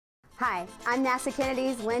Hi, I'm NASA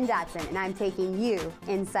Kennedy's Lynn Dotson, and I'm taking you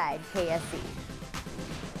inside KSC.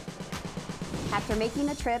 After making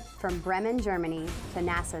the trip from Bremen, Germany to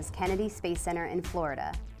NASA's Kennedy Space Center in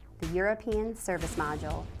Florida, the European Service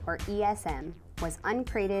Module, or ESM, was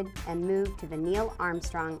uncrated and moved to the Neil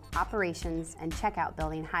Armstrong Operations and Checkout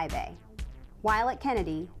Building High Bay. While at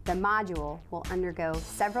Kennedy, the module will undergo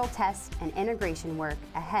several tests and integration work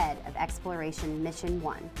ahead of Exploration Mission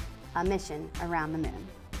 1, a mission around the moon.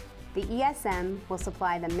 The ESM will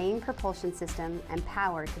supply the main propulsion system and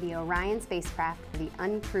power to the Orion spacecraft for the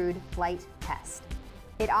uncrewed flight test.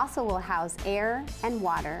 It also will house air and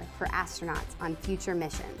water for astronauts on future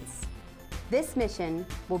missions. This mission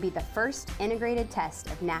will be the first integrated test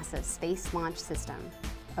of NASA's Space Launch System,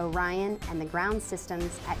 Orion, and the ground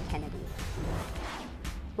systems at Kennedy.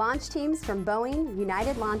 Launch teams from Boeing,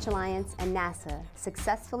 United Launch Alliance, and NASA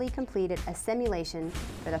successfully completed a simulation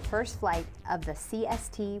for the first flight of the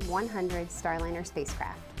CST-100 Starliner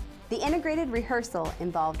spacecraft. The integrated rehearsal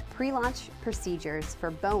involved pre-launch procedures for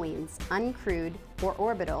Boeing's uncrewed or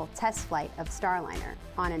orbital test flight of Starliner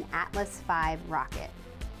on an Atlas V rocket.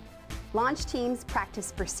 Launch teams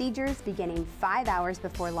practiced procedures beginning 5 hours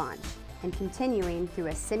before launch and continuing through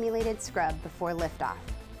a simulated scrub before liftoff.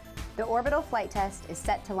 The orbital flight test is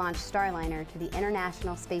set to launch Starliner to the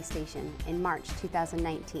International Space Station in March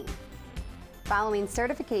 2019. Following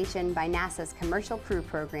certification by NASA's Commercial Crew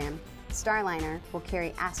Program, Starliner will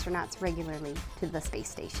carry astronauts regularly to the space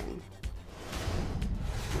station.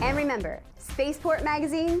 And remember, Spaceport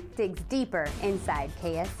Magazine digs deeper inside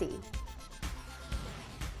KSC.